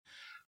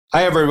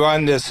Hi,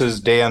 everyone. This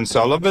is Dan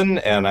Sullivan,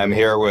 and I'm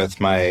here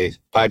with my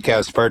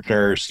podcast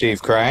partner,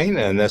 Steve Krein.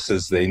 And this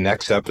is the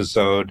next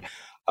episode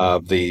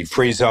of the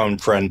Free Zone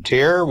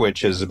Frontier,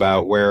 which is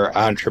about where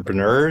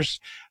entrepreneurs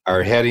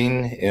are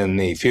heading in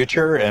the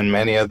future. And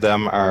many of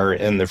them are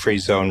in the free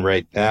zone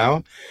right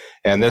now.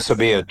 And this will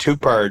be a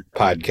two-part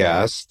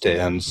podcast.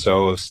 And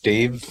so,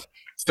 Steve.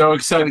 So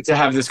excited to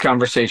have this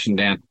conversation,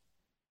 Dan.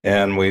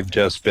 And we've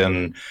just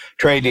been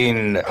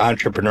trading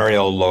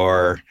entrepreneurial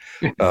lore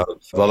of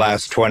the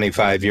last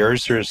 25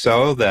 years or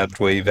so that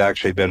we've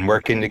actually been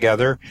working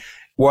together.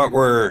 What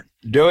we're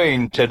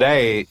doing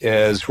today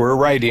is we're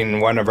writing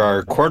one of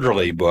our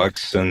quarterly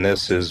books, and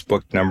this is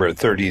book number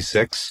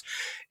 36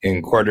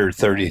 in quarter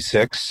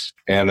 36,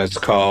 and it's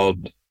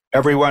called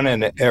Everyone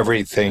and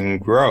Everything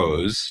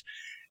Grows.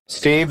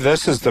 Steve,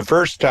 this is the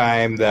first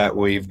time that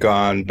we've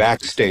gone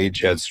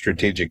backstage at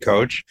Strategic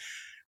Coach,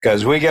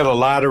 because we get a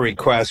lot of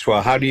requests.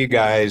 Well, how do you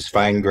guys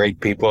find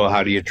great people?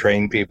 How do you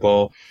train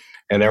people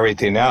and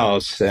everything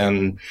else?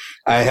 And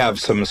I have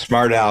some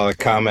smart aleck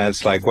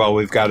comments like, well,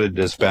 we've got a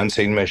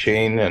dispensing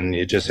machine and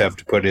you just have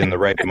to put in the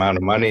right amount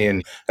of money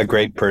and a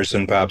great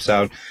person pops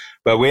out.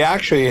 But we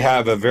actually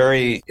have a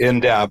very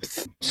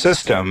in-depth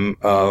system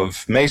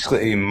of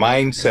basically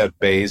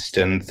mindset-based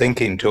and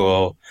thinking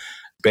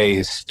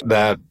tool-based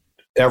that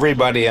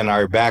everybody in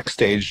our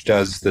backstage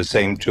does the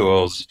same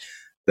tools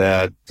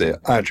that the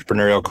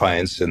entrepreneurial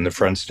clients in the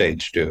front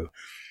stage do.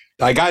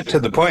 I got to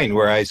the point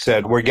where I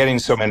said, we're getting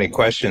so many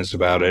questions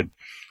about it.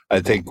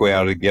 I think we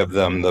ought to give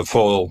them the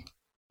full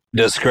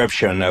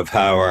description of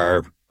how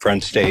our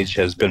front stage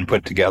has been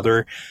put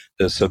together.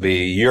 This will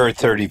be year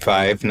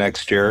 35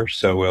 next year,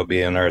 so we'll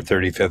be in our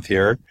 35th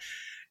year.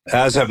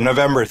 As of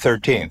November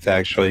 13th,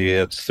 actually,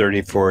 it's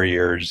 34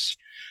 years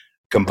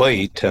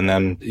complete, and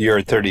then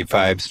year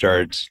 35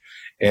 starts.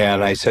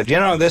 And I said,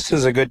 this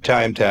is a good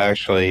time to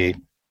actually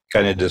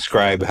kind of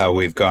describe how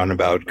we've gone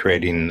about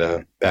creating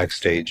the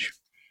backstage.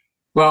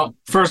 Well,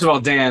 first of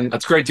all, Dan,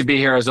 it's great to be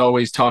here as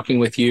always, talking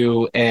with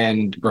you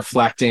and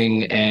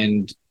reflecting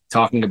and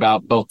talking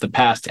about both the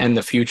past and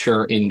the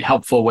future in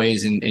helpful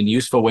ways and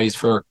useful ways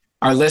for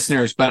our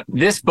listeners. But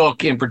this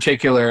book in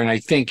particular, and I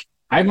think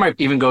I might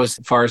even go as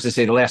far as to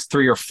say the last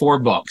 3 or 4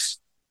 books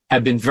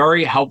have been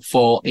very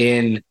helpful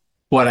in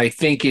what I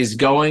think is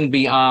going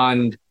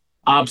beyond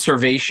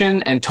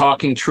observation and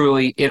talking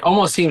truly. It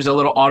almost seems a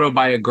little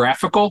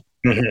autobiographical.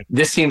 Mm-hmm.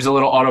 This seems a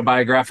little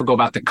autobiographical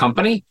about the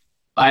company.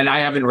 And I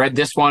haven't read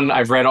this one.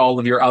 I've read all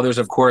of your others,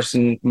 of course,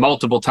 and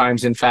multiple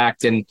times, in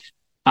fact. And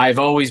I've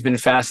always been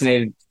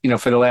fascinated,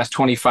 for the last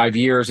 25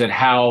 years at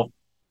how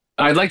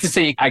I'd like to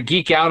say I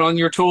geek out on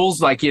your tools.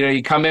 Like,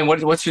 you come in,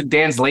 what's your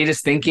Dan's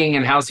latest thinking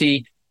and how's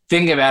he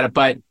thinking about it?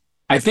 But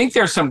I think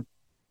there's some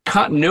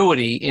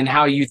continuity in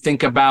how you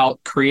think about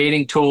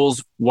creating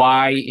tools,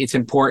 why it's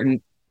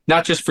important,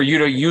 not just for you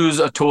to use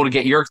a tool to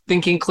get your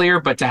thinking clear,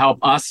 but to help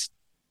us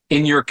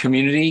in your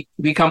community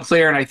become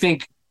clear. And I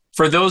think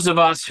for those of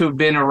us who've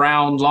been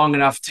around long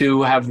enough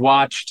to have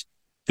watched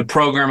the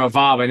program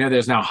evolve, I know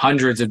there's now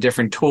hundreds of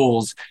different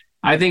tools.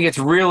 I think it's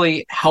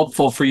really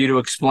helpful for you to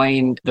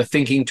explain the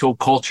thinking tool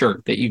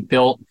culture that you've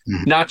built,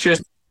 not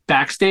just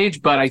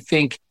backstage, but I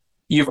think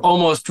you've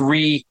almost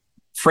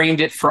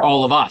reframed it for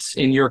all of us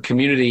in your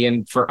community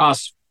and for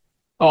us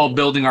all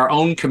building our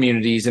own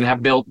communities and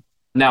have built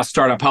now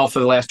Startup Health for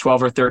the last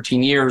 12 or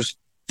 13 years.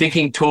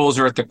 Thinking tools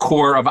are at the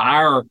core of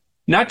our,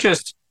 not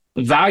just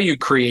value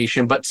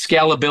creation, but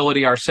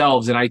scalability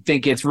ourselves. And I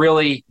think it's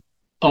really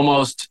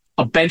almost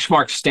a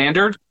benchmark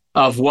standard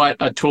of what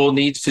a tool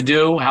needs to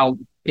do, how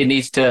it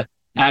needs to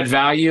add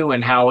value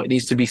and how it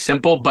needs to be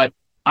simple. But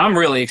I'm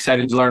really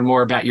excited to learn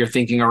more about your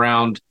thinking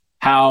around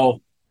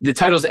how the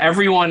title's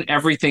Everyone,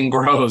 Everything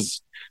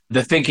Grows,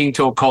 the thinking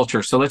tool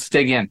culture. So let's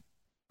dig in.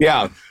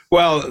 Yeah.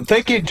 Well,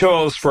 thinking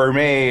tools for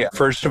me,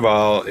 first of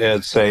all,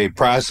 it's a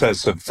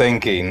process of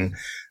thinking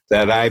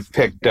that I've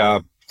picked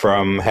up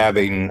from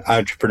having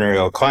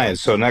entrepreneurial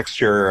clients. So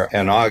next year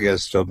in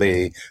August, it'll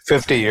be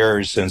 50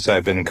 years since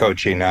I've been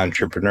coaching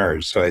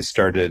entrepreneurs. So I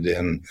started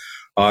in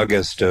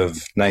August of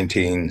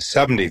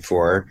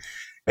 1974.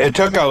 It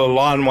took a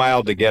long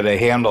while to get a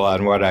handle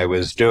on what I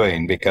was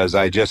doing because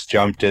I just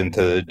jumped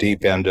into the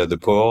deep end of the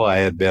pool. I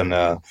had been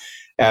a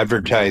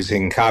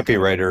advertising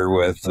copywriter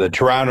with the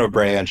Toronto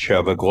branch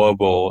of a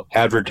global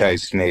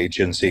advertising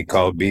agency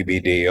called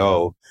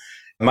BBDO.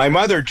 My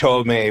mother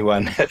told me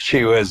when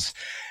she was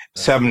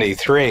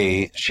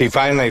 73, she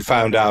finally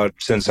found out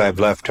since I've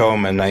left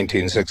home in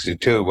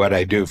 1962 what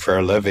I do for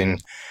a living.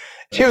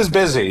 She was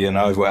busy,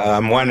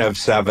 I'm one of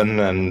 7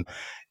 and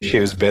she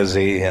was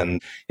busy,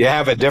 and you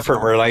have a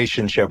different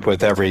relationship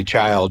with every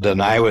child,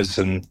 and I was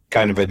in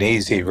kind of an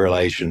easy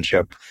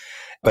relationship.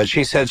 But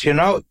she says,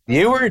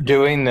 you were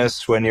doing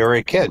this when you were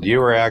a kid. You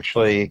were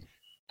actually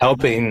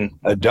helping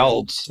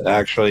adults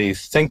actually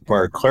think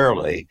more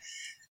clearly.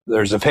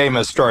 There's a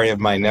famous story of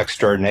my next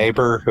door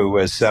neighbor who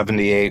was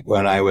 78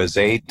 when I was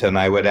 8, and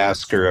I would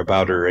ask her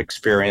about her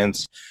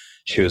experience.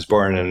 She was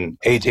born in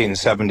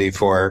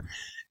 1874,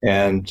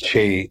 and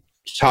she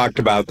talked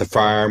about the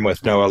farm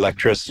with no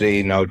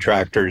electricity, no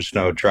tractors,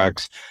 no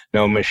trucks,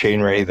 no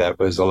machinery that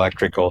was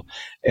electrical.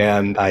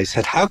 And I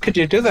said, how could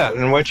you do that?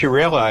 And what you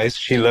realize,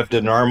 she lived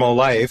a normal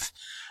life.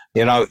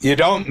 You know, you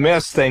don't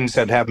miss things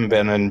that haven't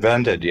been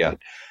invented yet.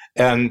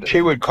 And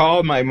she would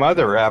call my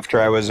mother after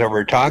I was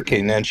over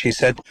talking, and she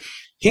said,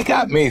 he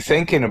got me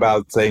thinking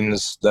about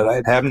things that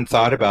I haven't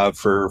thought about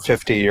for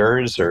 50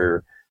 years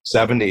or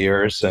 70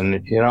 years.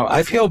 And, you know,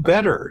 I feel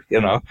better, you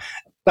know.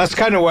 That's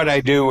kind of what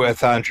I do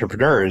with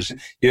entrepreneurs.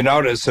 You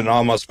notice in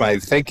almost my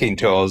thinking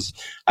tools,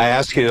 I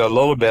ask you a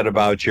little bit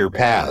about your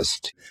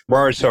past,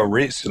 more so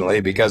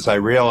recently, because I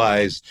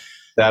realize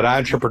that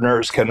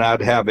entrepreneurs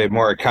cannot have a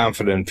more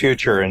confident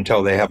future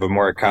until they have a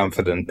more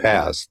confident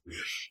past.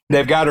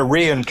 They've got to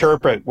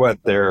reinterpret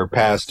what their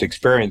past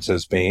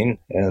experiences mean.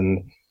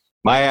 And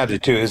my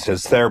attitude is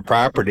it's their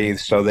property,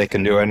 so they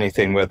can do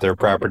anything with their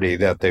property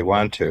that they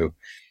want to.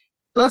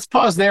 Let's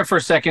pause there for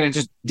a second and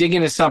just dig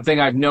into something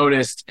I've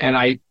noticed and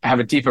I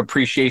have a deep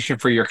appreciation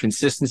for your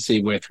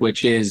consistency with,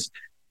 which is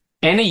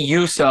any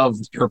use of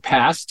your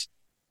past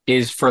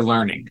is for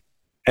learning.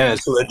 And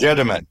it's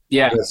legitimate.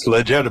 Yeah. It's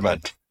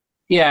legitimate.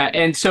 Yeah.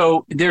 And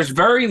so there's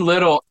very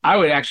little, I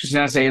would actually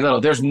not say little,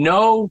 there's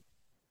no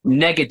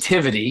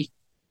negativity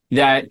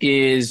that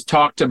is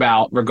talked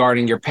about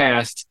regarding your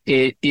past.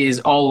 It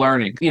is all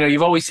learning. You know,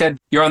 you've always said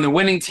you're on the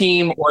winning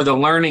team or the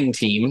learning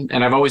team.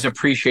 And I've always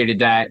appreciated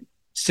that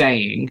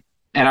saying.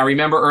 And I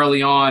remember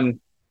early on,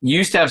 you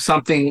used to have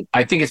something,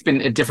 I think it's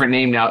been a different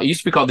name now. It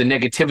used to be called the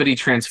negativity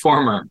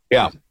transformer.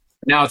 Yeah.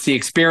 Now it's the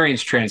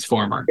experience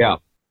transformer. Yeah.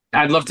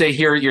 I'd love to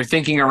hear your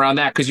thinking around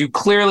that, because you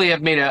clearly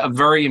have made a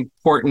very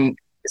important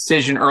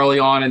decision early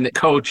on in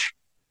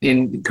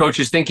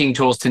coaches' thinking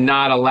tools to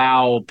not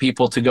allow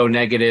people to go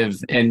negative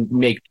and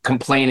make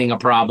complaining a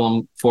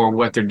problem for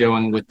what they're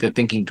doing with the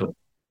thinking tool.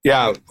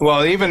 Yeah,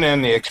 well, even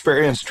in the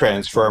experience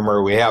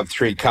transformer, we have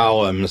 3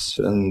 columns.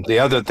 And the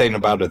other thing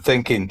about a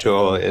thinking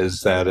tool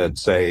is that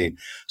it's a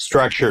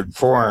structured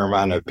form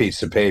on a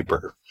piece of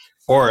paper,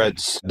 or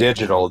it's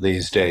digital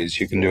these days.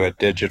 You can do it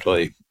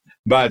digitally.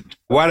 But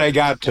what I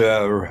got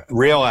to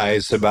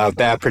realize about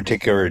that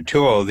particular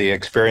tool, the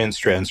experience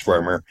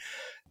transformer,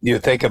 you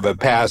think of a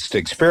past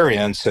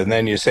experience and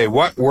then you say,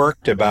 what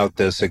worked about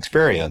this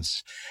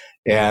experience?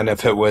 And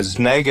if it was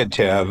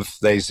negative,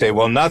 they say,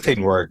 well,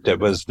 nothing worked.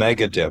 It was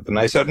negative. And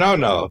I said,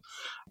 no.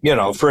 You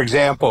know, for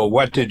example,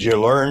 what did you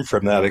learn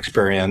from that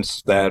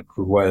experience that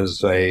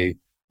was a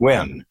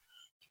win?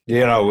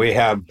 You know, we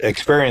have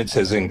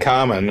experiences in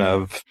common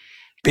of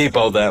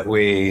people that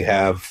we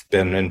have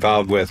been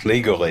involved with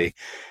legally.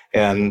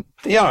 And,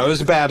 you know, it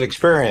was a bad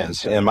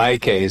experience. In my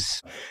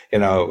case, you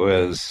know, it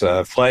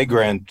was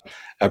flagrant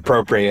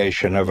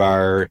appropriation of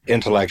our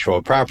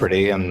intellectual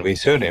property, and we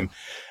sued him.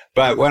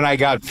 But when I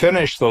got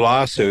finished the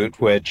lawsuit,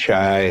 which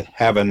I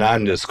have a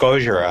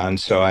non-disclosure on,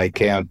 so I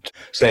can't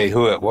say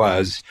who it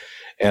was,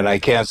 and I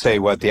can't say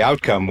what the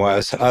outcome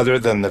was, other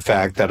than the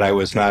fact that I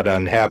was not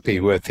unhappy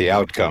with the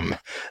outcome.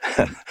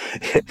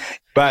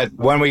 But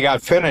when we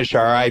got finished,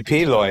 our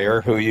IP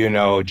lawyer, who you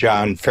know,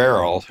 John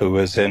Farrell, who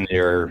was in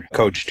your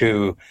Coach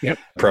 2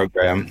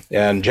 program,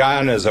 and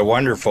John is a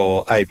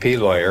wonderful IP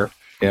lawyer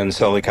in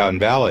Silicon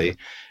Valley.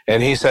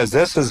 And he says,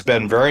 this has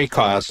been very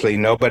costly.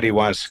 Nobody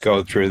wants to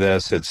go through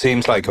this. It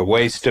seems like a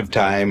waste of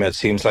time. It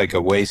seems like a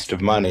waste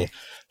of money.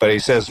 But he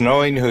says,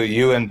 knowing who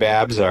you and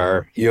Babs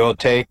are, you'll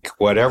take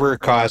whatever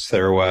cost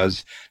there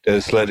was to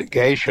this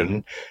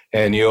litigation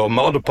and you'll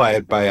multiply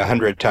it by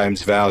 100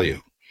 times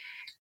value.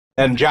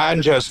 And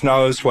John just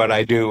knows what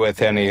I do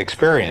with any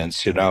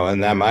experience, you know,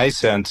 and then my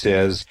sense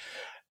is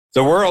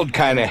the world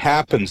kind of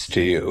happens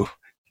to you.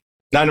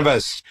 None of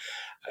us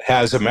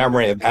has a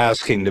memory of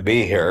asking to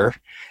be here.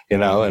 You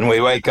know, and we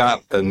wake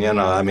up and, you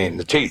know, I mean,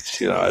 the teeth,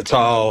 you know, it's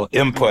all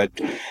input.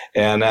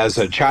 And as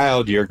a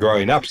child, you're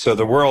growing up. So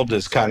the world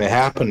is kind of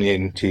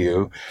happening to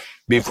you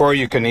before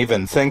you can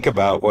even think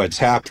about what's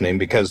happening,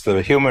 because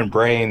the human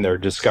brain, they're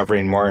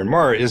discovering more and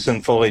more,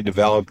 isn't fully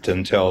developed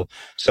until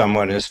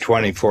someone is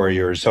 24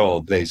 years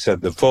old. They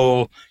said the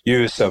full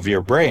use of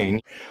your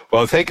brain.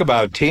 Well, think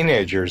about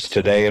teenagers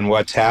today and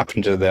what's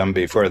happened to them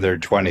before they're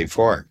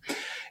 24,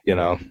 you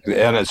know,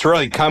 and it's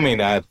really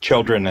coming at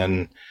children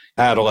and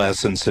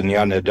adolescents and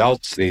young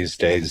adults these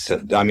days.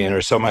 I mean,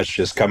 there's so much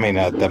just coming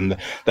at them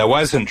that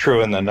wasn't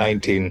true in the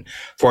 1940s,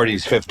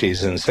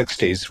 50s, and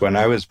 60s when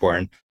I was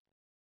born.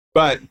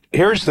 But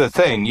here's the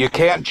thing. You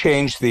can't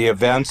change the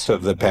events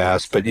of the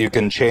past, but you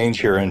can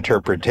change your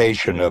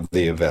interpretation of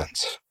the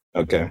events.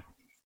 Okay?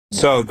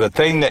 So the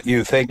thing that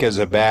you think is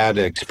a bad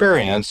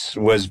experience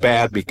was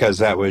bad because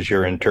that was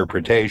your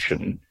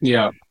interpretation.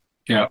 Yeah.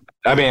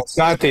 I mean, it's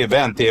not the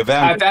event. The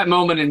event at that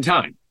moment in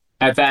time.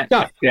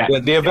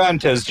 The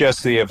event is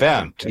just the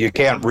event. You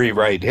can't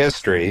rewrite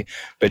history,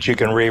 but you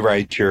can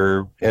rewrite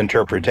your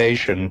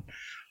interpretation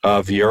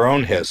of your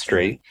own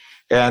history.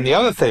 And the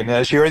other thing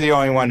is you're the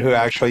only one who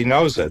actually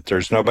knows it.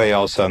 There's nobody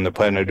else on the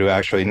planet who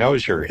actually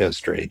knows your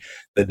history,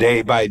 the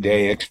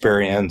day-by-day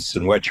experience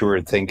and what you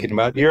were thinking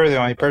about. You're the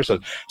only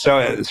person. So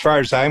as far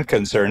as I'm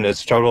concerned,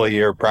 it's totally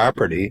your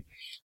property.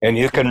 and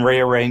you can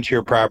rearrange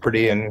your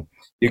property and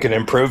you can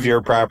improve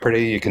your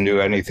property. You can do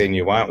anything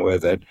you want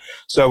with it.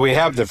 So we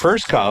have the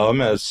first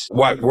column as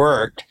what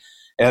worked,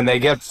 and they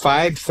get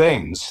 5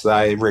 things.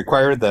 I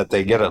require that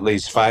they get at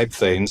least 5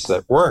 things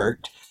that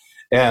worked.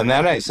 And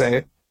then I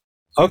say,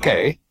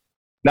 okay,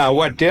 now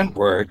what didn't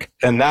work?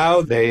 And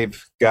now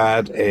they've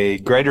got a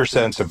greater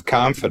sense of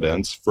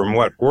confidence from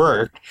what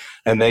worked,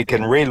 and they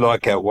can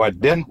relook at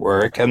what didn't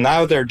work. And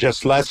now they're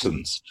just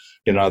lessons.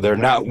 They're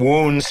not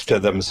wounds to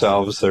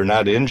themselves. They're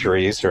not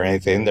injuries or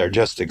anything. They're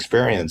just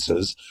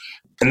experiences.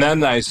 And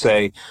then I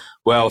say,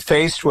 well,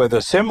 faced with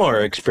a similar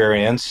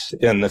experience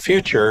in the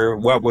future,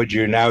 what would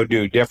you now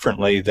do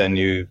differently than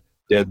you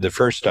did the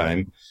first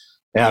time?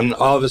 And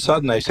all of a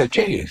sudden I said,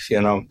 gee,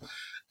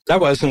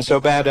 that wasn't so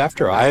bad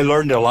after all. I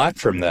learned a lot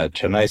from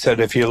that. And I said,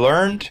 if you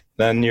learned,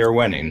 then you're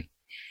winning.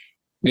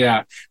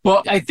 Yeah.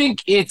 Well, I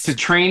think it's a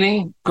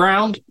training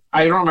ground.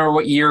 I don't remember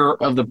what year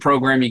of the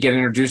program you get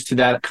introduced to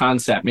that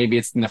concept. Maybe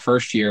it's in the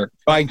first year.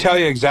 Well, I can tell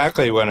you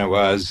exactly when it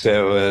was.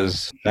 It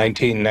was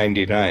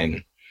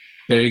 1999.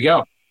 There you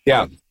go.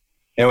 Yeah.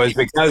 It was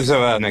because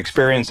of an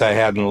experience I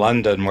had in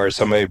London where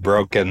somebody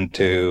broke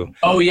into...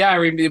 Oh,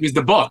 yeah. It was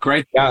the book,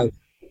 right? Yeah.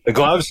 The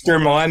Gloucester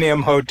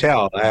Millennium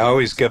Hotel. I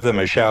always give them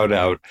a shout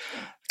out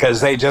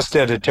because they just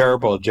did a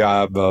terrible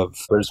job of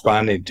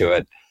responding to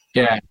it.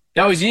 Yeah.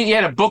 You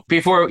had a book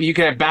before you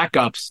could have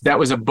backups. That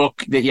was a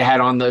book that you had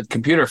on the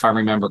computer, if I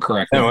remember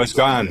correctly. It was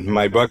gone.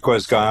 My book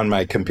was gone.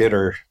 My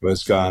computer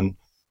was gone.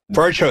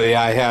 Fortunately,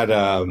 I had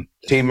a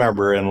team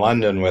member in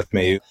London with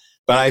me,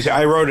 but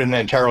I wrote an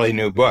entirely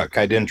new book.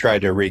 I didn't try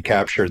to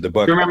recapture the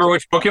book. Do you remember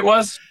which book it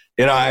was?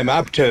 I'm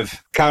up to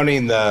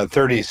counting the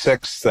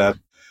 36 that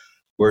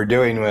we're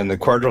doing in the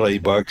quarterly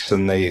books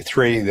and the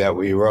 3 that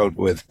we wrote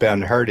with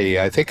Ben Hardy.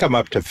 I think I'm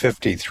up to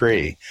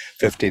 53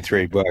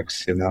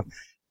 books,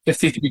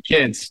 53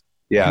 kids.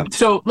 Yeah.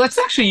 So let's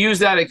actually use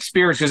that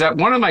experience because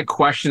one of my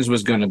questions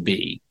was going to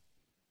be,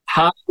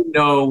 how do you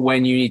know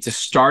when you need to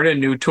start a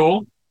new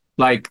tool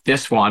like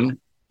this one?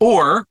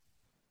 And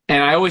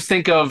I always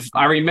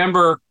I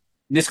remember,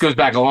 this goes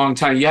back a long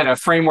time, you had a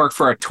framework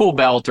for a tool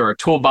belt or a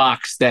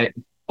toolbox that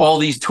all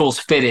these tools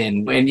fit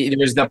in. And there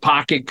was the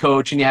pocket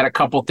coach and you had a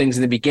couple things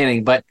in the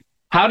beginning. But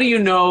how do you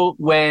know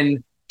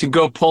when to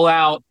go pull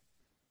out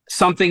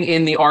something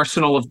in the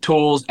arsenal of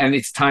tools and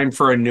it's time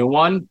for a new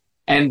one?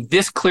 And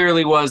this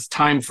clearly was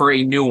time for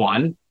a new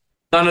one.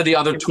 None of the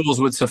other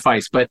tools would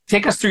suffice, but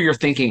take us through your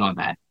thinking on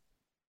that.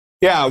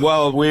 Yeah,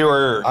 well, we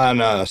were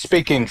on a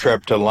speaking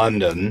trip to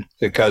London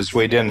because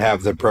we didn't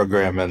have the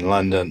program in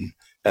London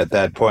at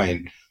that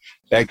point.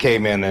 That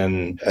came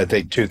in, I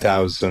think,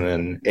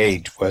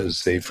 2008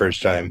 was the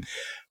first time.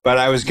 But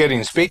I was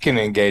getting speaking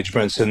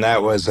engagements, and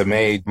that was a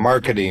made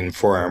marketing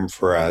forum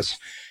for us.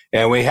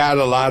 And we had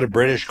a lot of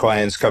British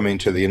clients coming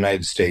to the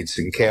United States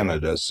and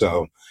Canada.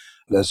 So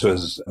this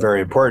was very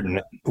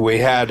important. We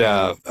had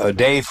a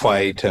day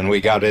flight and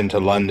we got into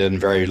London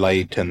very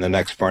late. And the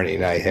next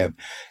morning I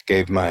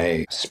gave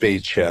my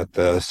speech at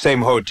the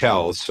same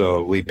hotel.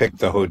 So we picked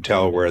the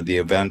hotel where the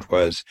event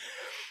was.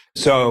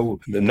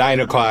 So at 9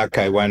 o'clock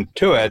I went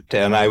to it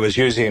and I was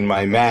using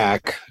my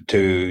Mac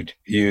to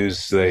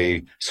use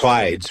the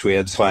slides. We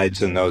had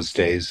slides in those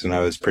days and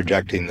I was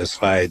projecting the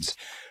slides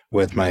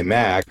with my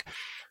Mac.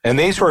 And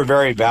these were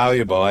very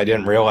valuable. I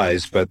didn't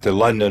realize, but the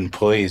London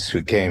police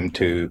who came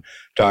to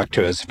talk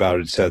to us about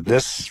it said,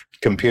 this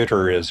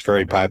computer is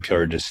very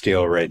popular to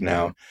steal right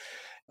now.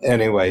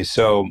 Anyway,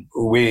 so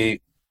we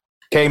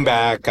came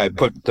back. I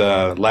put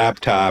the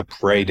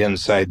laptop right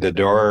inside the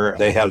door.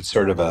 They had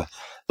sort of a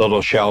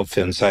little shelf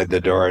inside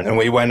the door, and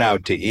we went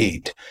out to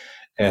eat.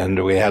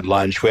 And we had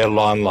lunch. We had a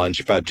long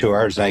lunch, about 2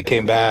 hours. And I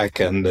came back,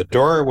 and the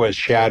door was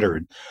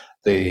shattered.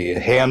 The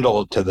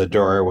handle to the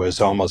door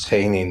was almost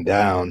hanging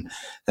down,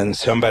 and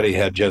somebody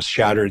had just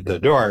shattered the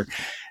door.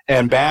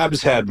 And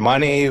Babs had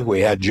money, we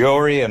had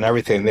jewelry and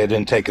everything. They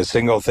didn't take a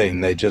single thing.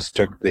 They just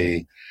took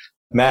the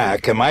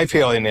Mac. And my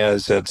feeling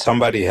is that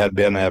somebody had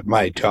been at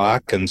my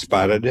talk and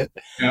spotted it,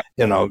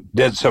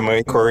 did some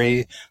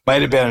inquiry.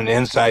 Might have been an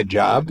inside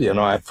job,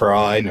 for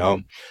all I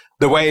know.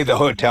 The way the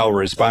hotel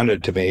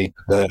responded to me,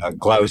 the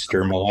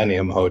Gloucester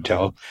Millennium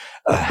Hotel,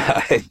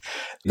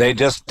 they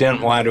just didn't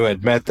want to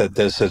admit that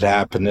this had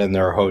happened in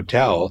their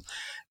hotel.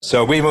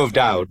 So we moved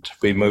out.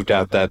 We moved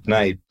out that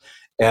night.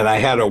 And I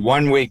had a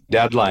 1-week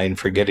deadline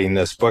for getting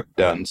this book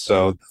done.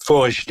 So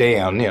foolish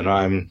Dan,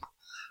 I'm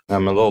a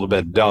little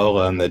bit dull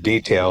on the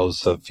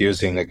details of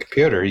using the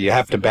computer. You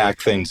have to back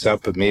things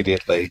up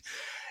immediately.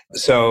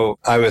 So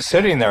I was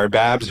sitting there.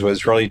 Babs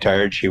was really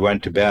tired. She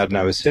went to bed and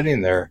I was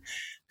sitting there.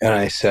 And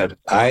I said,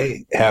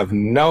 I have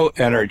no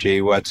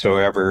energy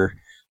whatsoever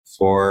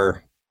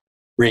for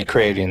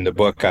recreating the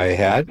book I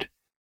had,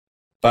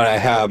 but I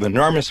have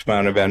enormous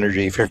amount of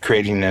energy for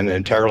creating an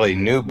entirely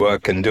new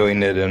book and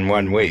doing it in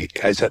 1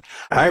 week. I said,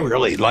 I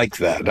really like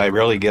that. I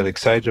really get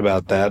excited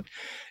about that.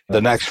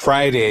 The next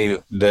Friday,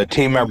 the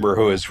team member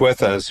who was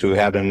with us, who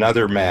had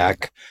another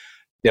Mac,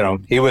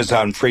 he was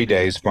on free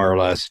days, more or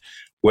less.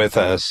 with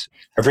us.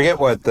 I forget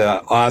what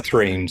the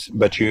authoring,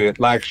 but you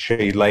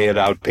actually lay it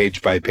out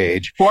page by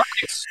page. Quark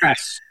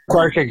Express.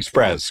 Quark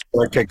Express.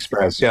 Quark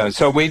Express, yeah.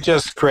 So we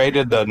just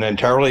created an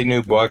entirely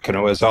new book, and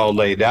it was all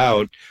laid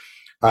out.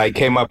 I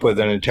came up with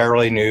an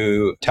entirely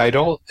new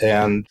title,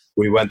 and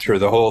we went through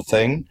the whole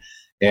thing,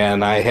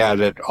 and I had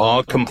it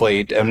all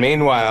complete. And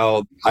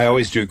meanwhile, I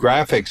always do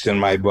graphics in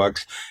my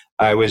books.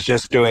 I was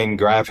just doing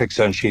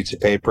graphics on sheets of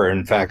paper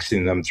and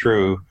faxing them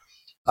through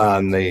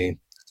on the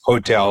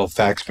hotel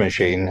fax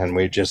machine, and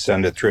we just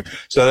send it through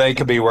so they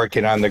could be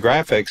working on the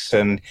graphics.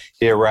 And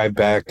he arrived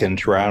back in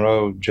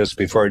Toronto just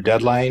before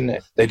deadline.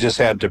 They just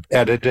had to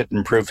edit it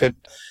and proof it.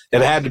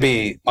 It had to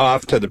be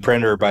off to the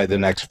printer by the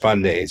next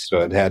Monday, so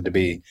it had to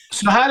be.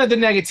 So how did the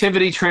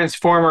negativity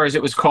transformer, as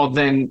it was called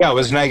then? Yeah, it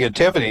was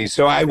negativity.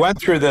 So I went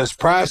through this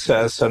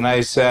process and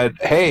I said,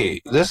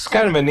 hey, this is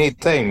kind of a neat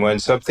thing. When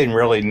something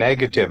really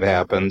negative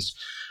happens,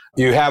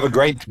 you have a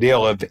great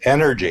deal of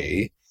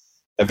energy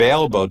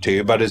available to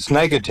you, but it's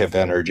negative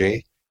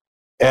energy.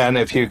 And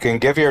if you can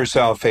give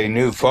yourself a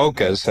new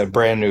focus, a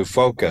brand new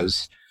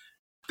focus,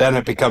 then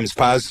it becomes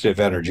positive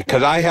energy.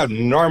 Because I had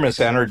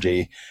enormous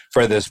energy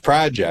for this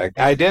project.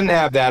 I didn't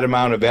have that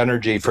amount of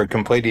energy for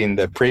completing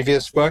the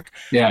previous book.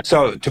 Yeah.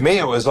 So to me,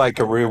 it was like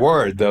a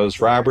reward.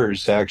 Those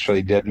robbers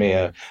actually did me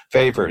a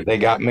favor. They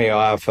got me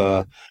off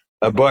a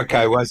book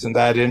I wasn't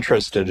that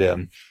interested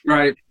in.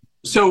 Right.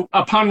 So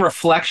upon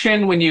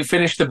reflection, when you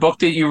finished the book,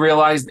 that you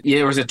realized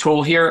there was a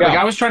tool here? Yeah. Like,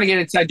 I was trying to get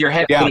inside your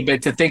head a little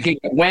bit to thinking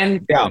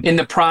when in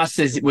the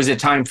process was it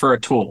time for a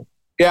tool?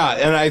 Yeah,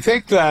 and I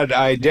think that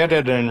I did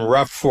it in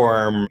rough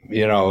form.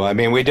 I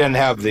mean, we didn't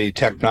have the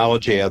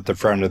technology at the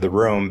front of the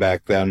room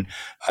back then.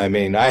 I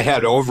mean, I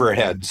had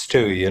overheads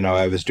too.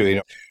 I was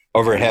doing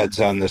overheads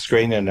on the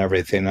screen and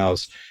everything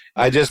else.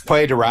 I just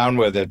played around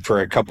with it for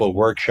a couple of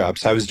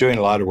workshops. I was doing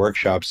a lot of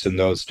workshops in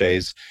those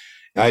days.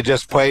 I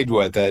just played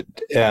with it,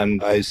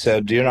 and I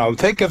said,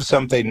 think of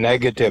something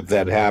negative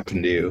that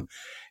happened to you,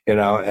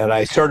 and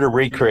I sort of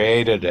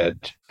recreated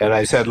it. And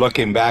I said,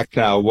 looking back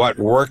now, what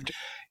worked?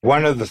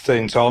 One of the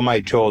things, all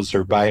my tools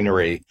are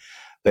binary,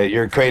 that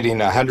you're creating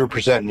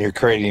 100% and you're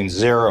creating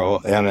 0,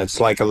 and it's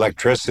like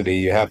electricity.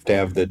 You have to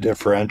have the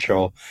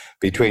differential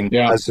between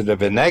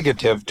positive and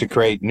negative to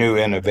create new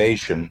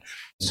innovation.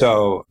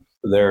 So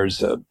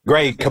there's a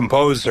great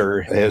composer,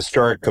 a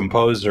historic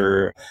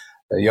composer,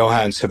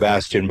 Johann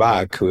Sebastian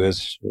Bach, who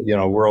is,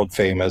 world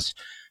famous.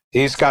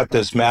 He's got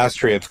this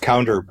mastery of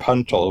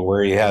counterpuntal,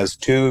 where he has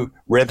two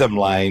rhythm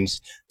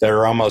lines that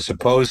are almost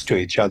opposed to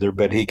each other,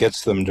 but he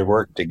gets them to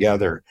work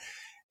together.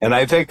 And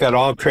I think that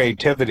all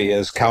creativity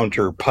is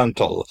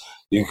counterpuntal.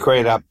 You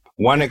create up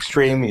one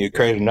extreme, you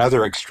create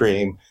another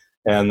extreme,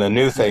 and the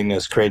new thing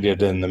is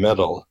created in the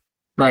middle.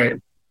 Right.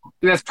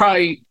 That's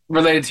probably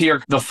related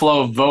to the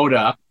flow of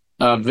VODA.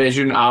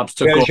 Vision,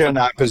 obstacle. Vision,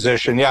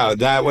 opposition. Yeah,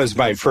 that was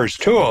my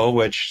first tool,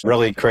 which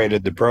really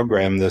created the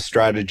program, the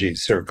strategy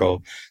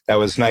circle. That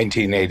was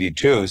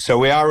 1982. So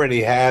we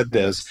already had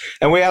this,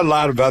 and we had a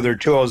lot of other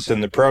tools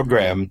in the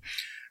program.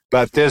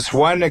 But this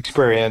one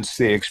experience,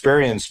 the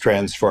experience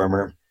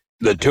transformer,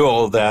 the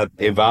tool that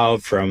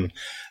evolved from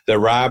the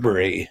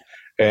robbery.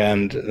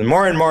 And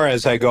more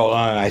as I go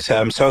along, I said,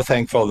 I'm so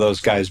thankful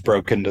those guys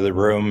broke into the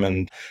room.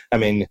 And I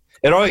mean,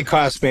 it only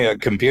cost me a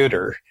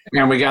computer.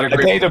 And we got I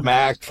paid a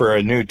Mac for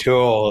a new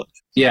tool.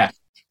 Yeah.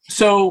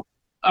 So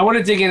I want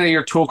to dig into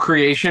your tool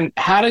creation.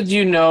 How did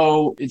you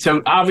know?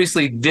 So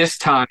obviously this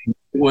time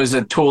was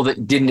a tool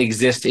that didn't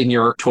exist in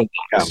your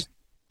toolbox.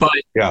 But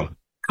a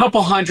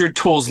couple hundred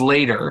tools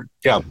later,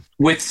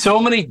 with so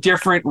many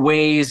different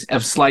ways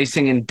of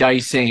slicing and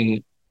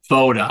dicing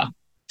VODA,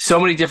 so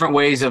many different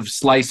ways of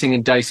slicing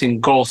and dicing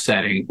goal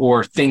setting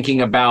or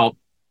thinking about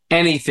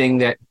anything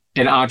that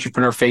an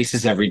entrepreneur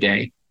faces every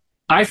day.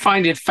 I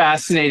find it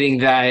fascinating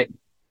that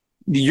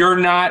you're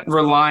not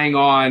relying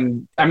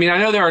on, I mean, I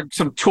know there are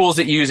some tools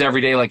that you use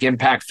every day, like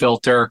Impact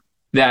Filter,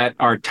 that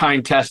are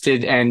time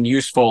tested and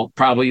useful.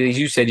 Probably, as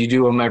you said, you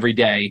do them every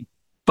day.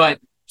 But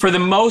for the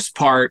most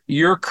part,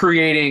 you're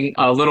creating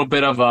a little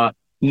bit of a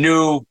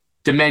new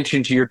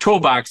dimension to your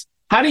toolbox.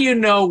 How do you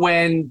know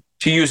when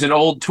to use an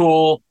old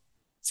tool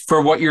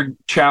for what you're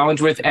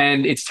challenged with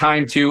and it's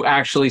time to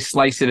actually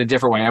slice it a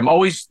different way? I'm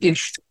always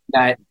interested in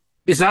that.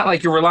 It's not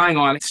like you're relying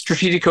on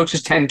Strategic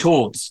Coach's 10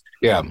 tools.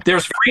 Yeah.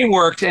 There's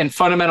framework and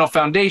fundamental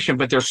foundation,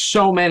 but there's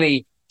so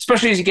many,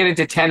 especially as you get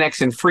into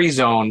 10X and free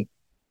zone,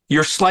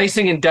 you're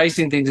slicing and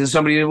dicing things in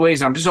so many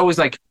ways. I'm just always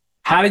like,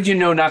 how did you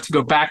know not to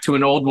go back to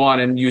an old one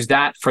and use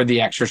that for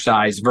the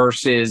exercise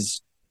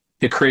versus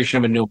the creation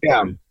of a new one?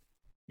 Yeah.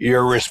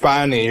 You're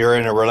responding, you're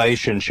in a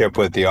relationship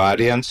with the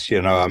audience.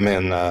 I'm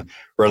in a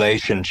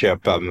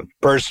relationship.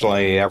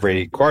 Personally,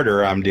 every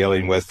quarter, I'm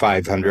dealing with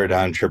 500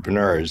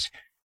 entrepreneurs.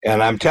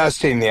 And I'm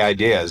testing the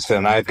ideas,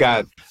 and I've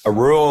got a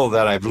rule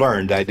that I've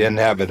learned. I didn't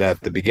have it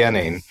at the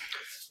beginning,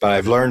 but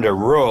I've learned a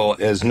rule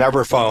is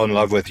never fall in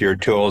love with your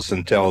tools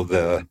until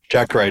the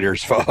check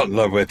writers fall in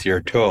love with your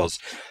tools.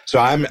 So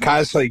I'm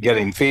constantly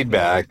getting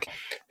feedback.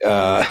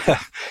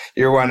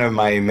 You're one of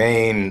my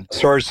main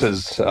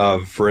sources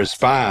of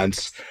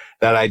response.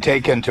 that I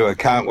take into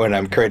account when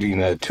I'm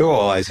creating a tool.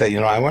 I say,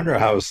 I wonder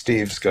how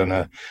Steve's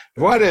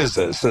what is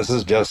this? This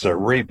is just a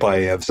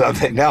replay of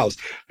something else.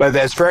 But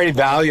that's very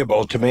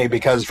valuable to me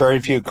because very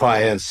few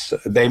clients,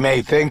 they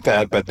may think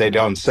that, but they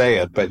don't say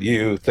it, but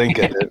you think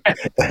it.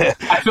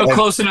 I feel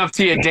close enough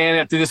to you, Dan,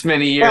 after this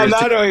many years.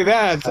 Well, not only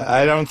that,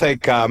 I don't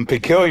think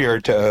peculiar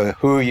to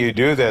who you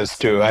do this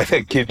to. I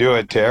think you do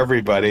it to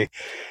everybody.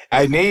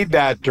 I need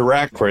that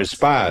direct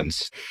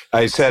response.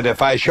 I said,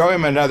 if I show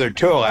him another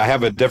tool, I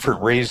have a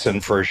different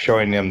reason for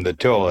showing him the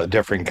tool, a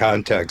different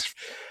context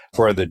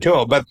for the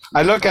tool. But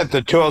I look at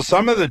the tools.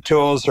 Some of the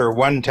tools are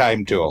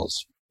one-time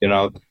tools.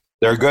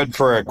 They're good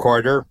for a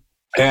quarter,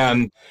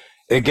 and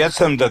it gets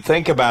them to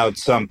think about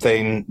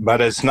something, but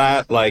it's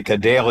not like a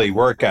daily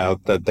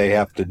workout that they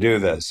have to do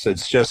this.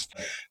 It's just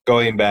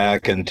going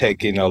back and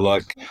taking a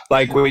look.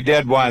 Like we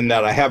did one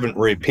that I haven't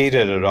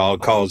repeated at all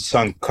called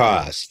sunk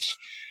costs.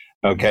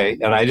 Okay.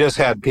 And I just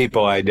had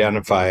people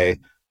identify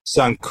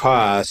sunk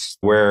costs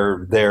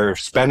where they're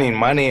spending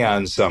money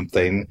on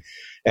something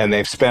and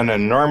they've spent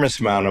an enormous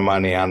amount of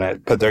money on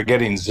it, but they're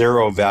getting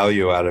zero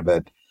value out of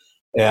it.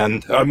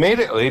 And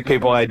immediately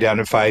people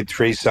identified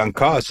 3 sunk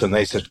costs and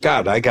they said,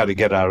 God, I got to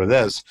get out of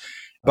this.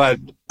 But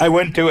I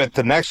wouldn't do it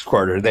the next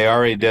quarter. They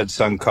already did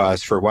sunk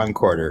costs for 1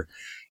 quarter.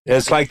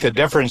 It's like the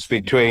difference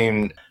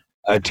between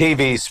a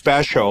TV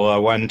special,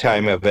 a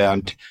one-time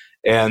event,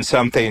 and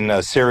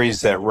a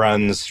series that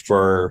runs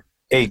for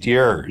 8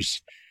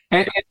 years.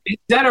 And is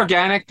that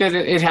organic that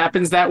it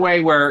happens that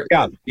way where...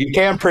 Yeah, you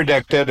can't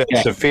predict it.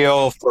 It's a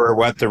feel for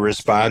what the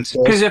response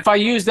is. Because if I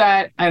use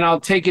that and I'll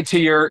take it to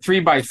your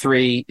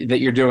 3x3 that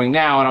you're doing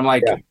now, and I'm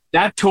like,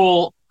 that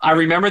tool, I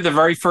remember the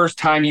very first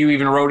time you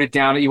even wrote it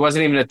down. It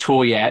wasn't even a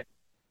tool yet.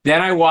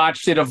 Then I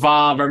watched it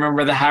evolve. I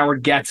remember the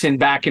Howard Getson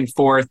back and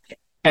forth.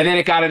 And then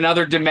it got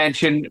another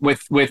dimension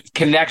with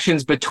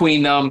connections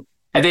between them.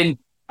 And then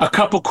a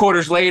couple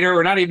quarters later,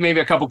 or not even maybe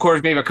a couple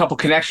quarters, maybe a couple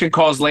connection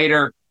calls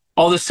later,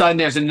 all of a sudden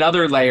there's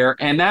another layer.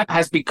 And that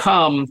has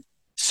become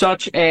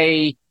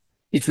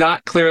it's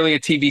not clearly a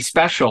TV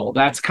special.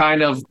 That's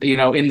kind of,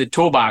 in the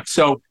toolbox.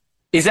 So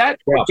is that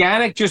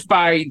organic just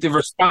by the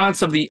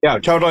response of the... Yeah,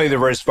 totally the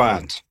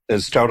response.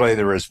 It's totally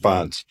the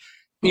response.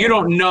 You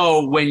don't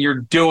know when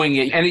you're doing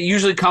it. And it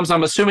usually comes,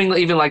 I'm assuming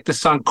even like the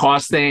sunk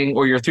cost thing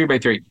or your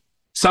 3x3.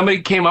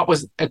 Somebody came up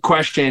with a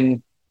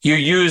question, you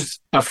use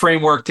a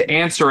framework to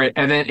answer it,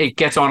 and then it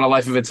gets on a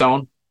life of its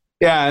own?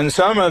 Yeah, and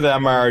some of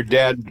them are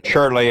dead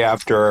shortly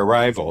after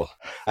arrival.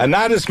 And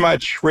not as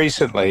much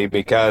recently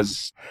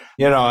because,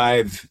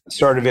 I've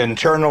sort of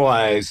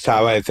internalized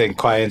how I think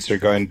clients are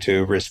going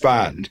to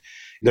respond.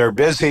 They're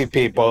busy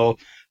people.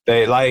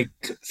 They like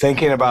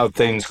thinking about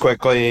things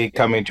quickly,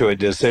 coming to a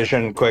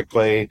decision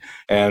quickly,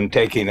 and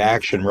taking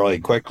action really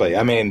quickly.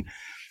 I mean,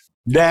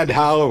 Ned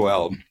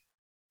Hallowell,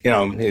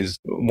 he's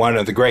one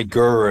of the great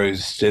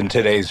gurus in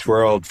today's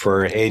world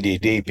for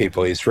ADD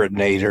people. He's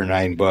written 8 or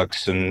 9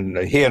 books, and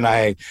he and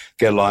I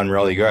get along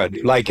really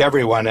good. Like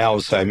everyone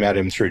else, I met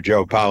him through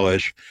Joe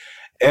Polish.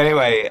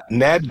 Anyway,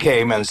 Ned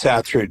came and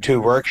sat through 2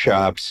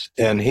 workshops,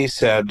 and he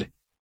said,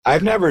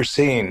 I've never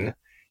seen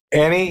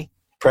any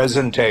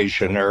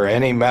presentation or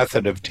any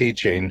method of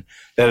teaching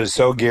that is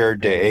so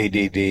geared to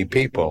ADD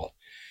people.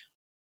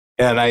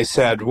 And I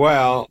said,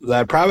 well,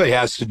 that probably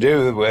has to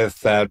do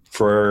with that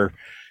for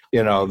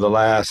the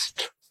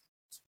last,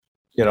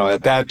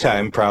 at that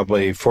time,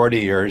 probably 40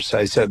 years.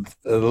 I said,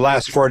 the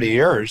last 40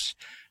 years,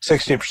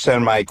 60%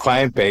 of my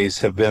client base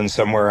have been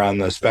somewhere on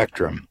the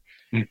spectrum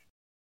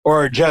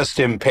or just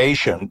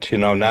impatient,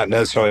 not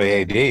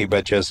necessarily AD,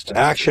 but just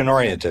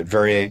action-oriented,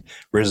 very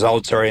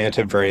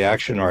results-oriented, very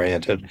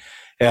action-oriented.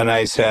 And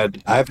I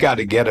said, I've got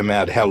to get them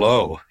at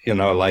hello,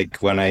 like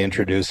when I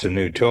introduce a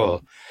new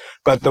tool.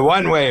 But the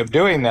one way of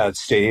doing that,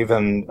 Steve,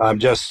 and I'm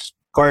just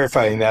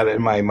clarifying that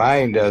in my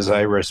mind as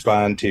I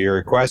respond to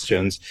your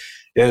questions,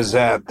 is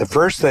that the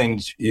first thing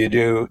you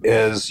do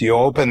is you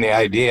open the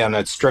idea and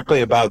it's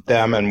strictly about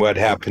them and what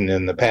happened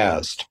in the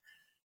past.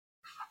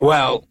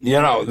 Well,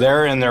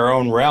 they're in their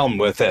own realm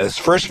with this.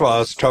 First of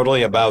all, it's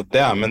totally about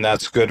them, and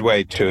that's a good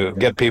way to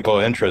get people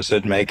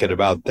interested, make it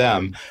about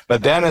them.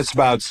 But then it's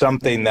about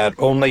something that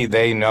only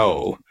they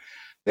know.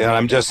 And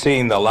I'm just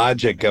seeing the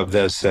logic of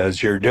this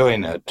as you're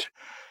doing it.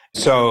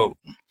 So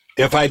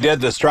if I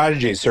did the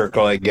strategy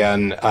circle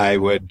again, I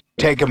would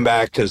take them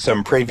back to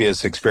some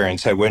previous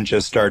experience. I wouldn't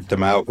just start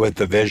them out with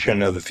the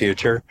vision of the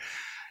future.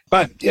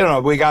 But,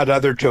 we got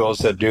other tools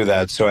that do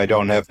that, so I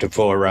don't have to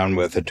fool around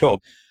with the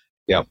tool.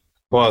 Yeah.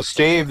 Well,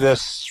 Steve,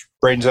 this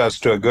brings us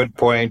to a good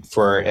point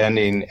for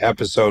ending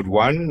episode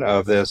 1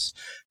 of this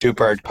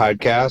 2-part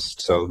podcast.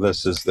 So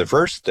this is the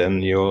first,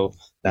 and you'll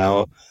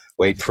now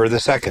wait for the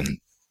second.